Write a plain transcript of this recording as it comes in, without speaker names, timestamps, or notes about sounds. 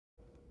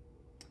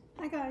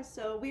Hi guys,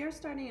 so we are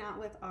starting out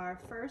with our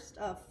first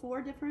of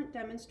 4 different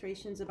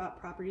demonstrations about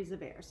properties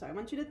of air. So I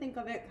want you to think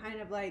of it kind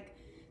of like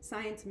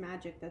science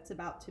magic that's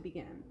about to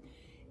begin.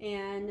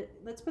 And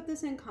let's put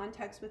this in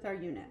context with our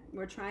unit.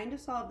 We're trying to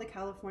solve the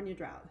California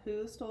drought.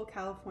 Who stole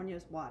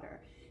California's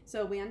water?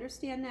 So we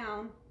understand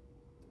now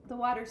the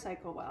water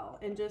cycle well.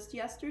 And just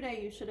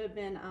yesterday you should have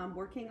been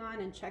working on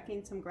and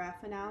checking some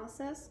graph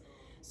analysis.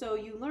 So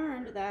you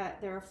learned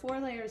that there are 4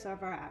 layers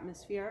of our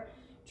atmosphere: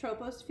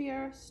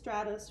 troposphere,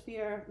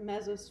 stratosphere,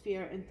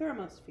 mesosphere, and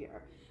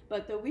thermosphere.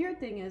 But the weird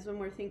thing is, when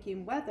we're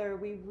thinking weather,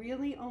 we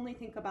really only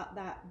think about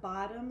that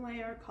bottom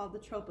layer called the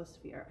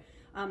troposphere.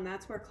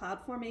 That's where cloud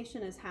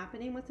formation is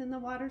happening within the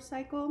water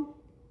cycle.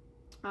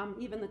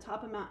 Even the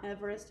top of Mount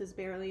Everest is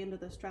barely into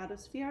the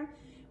stratosphere.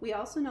 We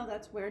also know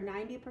that's where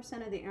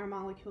 90% of the air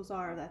molecules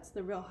are. That's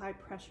the real high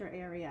pressure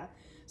area.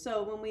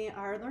 So when we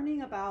are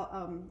learning about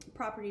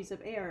properties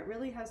of air, it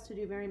really has to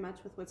do very much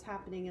with what's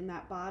happening in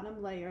that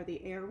bottom layer,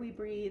 the air we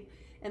breathe,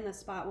 and the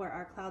spot where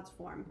our clouds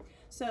form.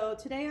 So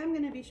today I'm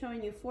going to be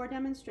showing you 4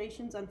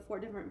 demonstrations on 4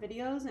 different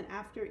videos, and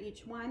after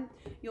each one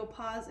you'll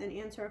pause and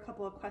answer a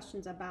couple of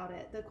questions about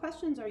it. The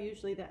questions are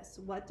usually this: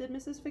 what did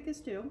Mrs.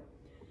 Fickus do?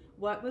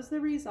 What was the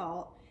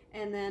result?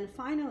 And then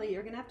finally,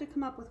 you're going to have to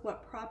come up with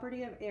what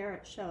property of air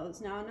it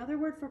shows. Now, another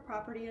word for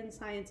property in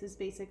science is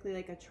basically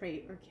like a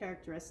trait or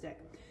characteristic.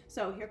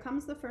 So here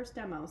comes the first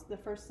demo, the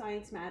first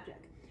science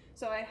magic.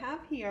 So I have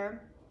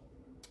here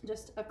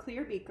just a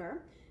clear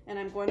beaker, and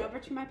I'm going over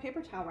to my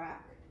paper towel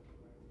rack.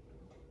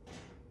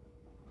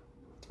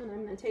 And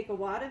I'm going to take a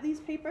wad of these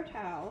paper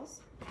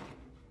towels.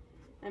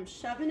 I'm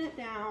shoving it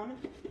down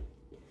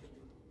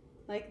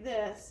like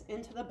this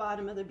into the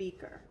bottom of the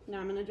beaker. Now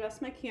I'm going to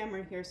adjust my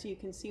camera here so you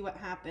can see what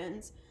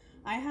happens.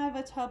 I have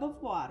a tub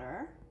of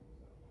water,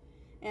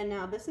 and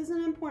now this is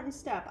an important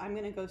step. I'm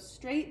going to go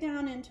straight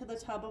down into the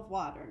tub of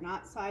water,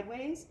 not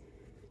sideways.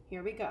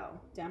 Here we go,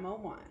 demo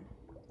 1.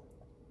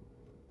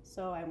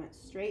 So I went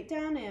straight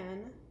down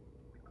in.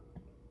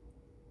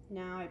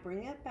 Now I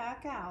bring it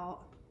back out,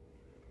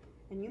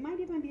 and you might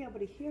even be able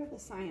to hear the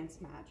science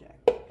magic.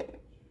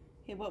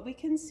 Okay, what we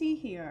can see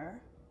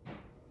here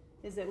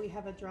is that we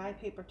have a dry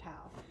paper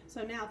towel.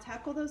 So now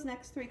tackle those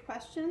next 3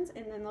 questions,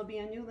 and then there'll be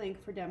a new link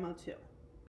for demo 2.